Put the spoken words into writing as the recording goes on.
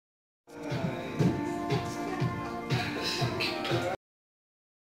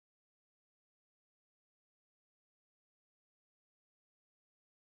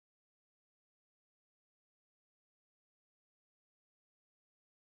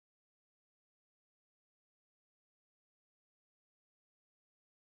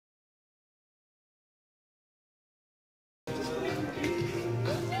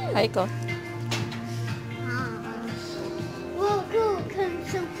Aiko. Well, cool.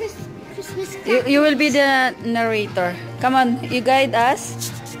 Some Christmas. You will be the narrator. Come on, you guide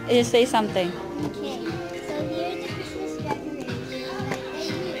us. You say something. Okay. So here's the Christmas decorations that they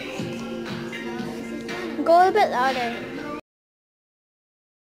use. Go a bit louder.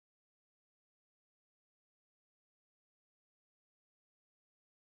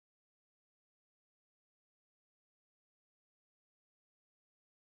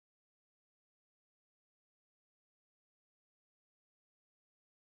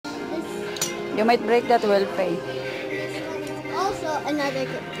 You might break that well, Faye. Also, another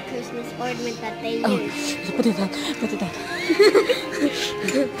Christmas ornament that they use. Put it down. Put it down.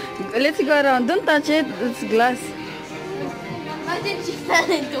 Let's go around. Don't touch it. It's glass. Why did she fall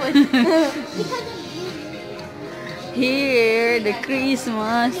into it? Here, the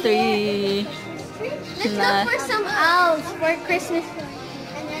Christmas tree. Let's look for some owls for Christmas.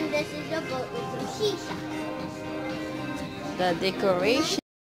 And then this is the boat with the shisha. The decoration.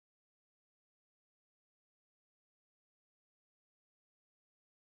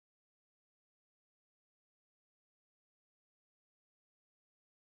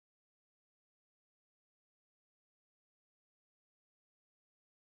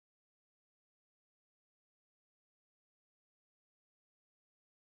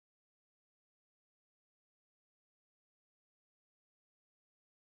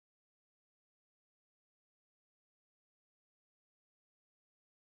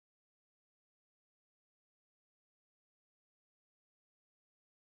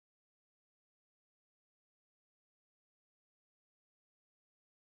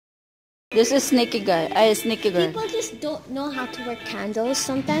 This is sneaky guy. Sneaky girl. People just don't know how to work candles.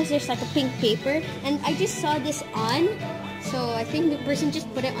 Sometimes there's like a pink paper, and I just saw this on, so I think the person just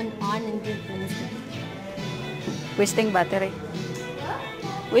put it on and did Wednesday. Wasting battery.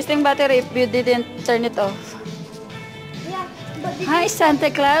 Wasting battery if you didn't turn it off. Yeah, but Hi Santa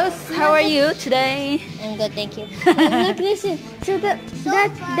Claus. How are you today? I'm good, thank you. Look, listen. So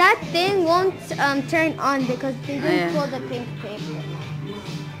that thing won't turn on because they didn't pull the pink paper.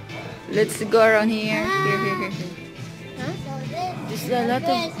 Let's go around here. Here. Huh? There's a lot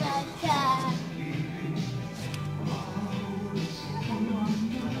of...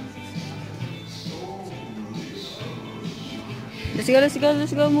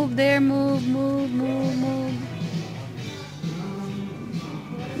 Let's go. Move there. Move.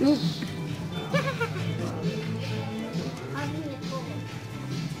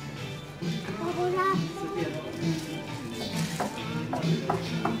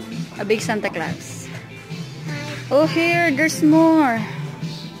 A big Santa Claus. Oh, here, there's more.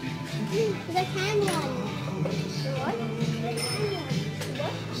 The canyon.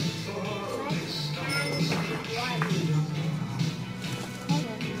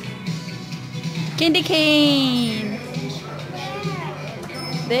 Candy cane.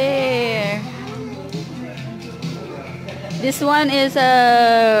 There. This one is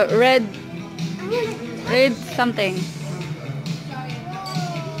a red something.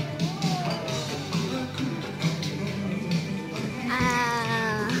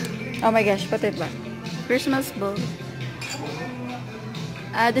 Oh my gosh, put it back. Christmas bowl.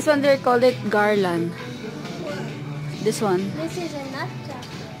 This one they called it garland. This one. This is a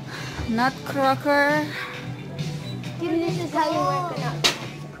nutcracker. Nutcracker. This is how you work a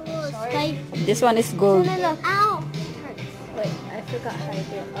nutcracker. This one is gold. No. Ow! Wait, I forgot how to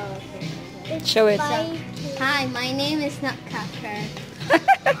do it. Oh, okay. Show it. Hi, my name is Nutcracker.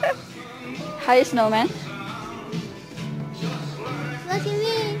 Hi, snowman. Look at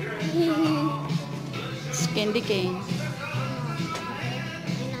me. Candy cane.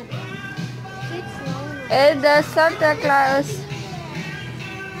 It's snowman. And the Santa Claus.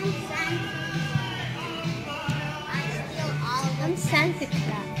 I'm Santa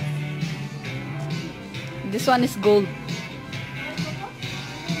Claus. This one is gold.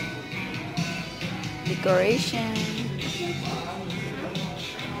 Decoration.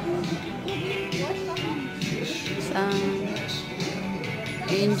 Some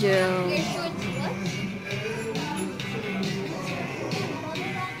angel.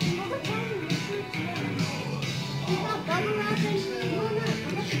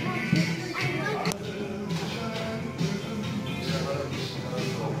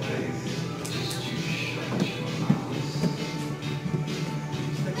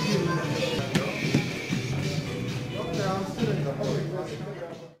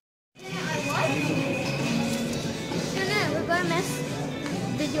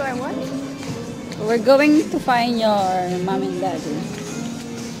 Did you or what? We're going to find your mom and daddy.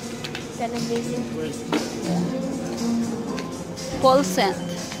 Gonna visit. Paul sent.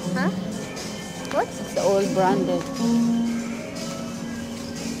 Huh? What? It's the old branded.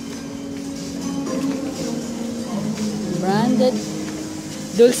 Branded.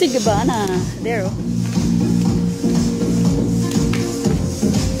 Dolce Gabbana. There. Oh.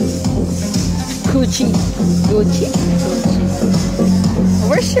 Gucci. Gucci. Gucci.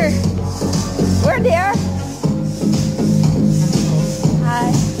 Where's your... Where they are?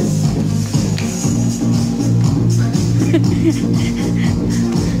 Hi.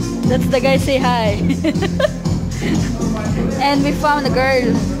 That's the guy say hi. And we found a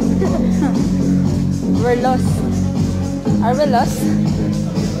girl. We're lost. Are we lost?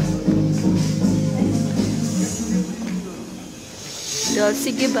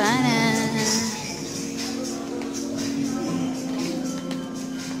 Dolce Gabbana.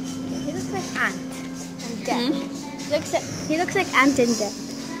 He looks like Ant and Death. He looks like Ant and Death.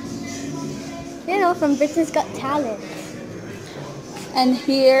 You know, from Britain's Got Talent. And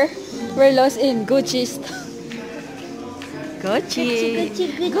here, we're lost in Gucci stuff. Gucci.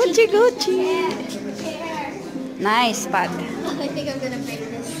 Gucci. Gucci. Nice spot. I think I'm gonna break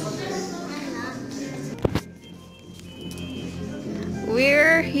this.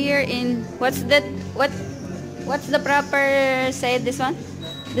 We're here in what's that? What's the proper say this one?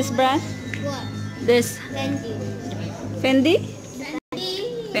 This brand? What? This Fendi. Fendi?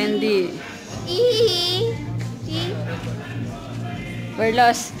 Fendi. Fendi. See? We're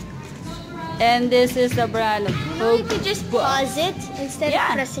lost. And this is the brand of You could just pause it instead Yeah.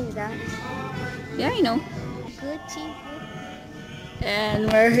 of pressing that. Yeah, I know. Gucci. And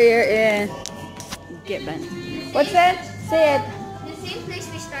we're here in Gabbana. What's that? Say it. The same place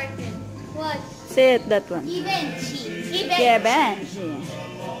we started. What? Say it, that one. Givenchy. Gabbana.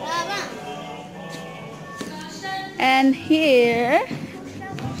 And here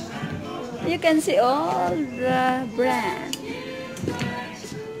you can see all the brands.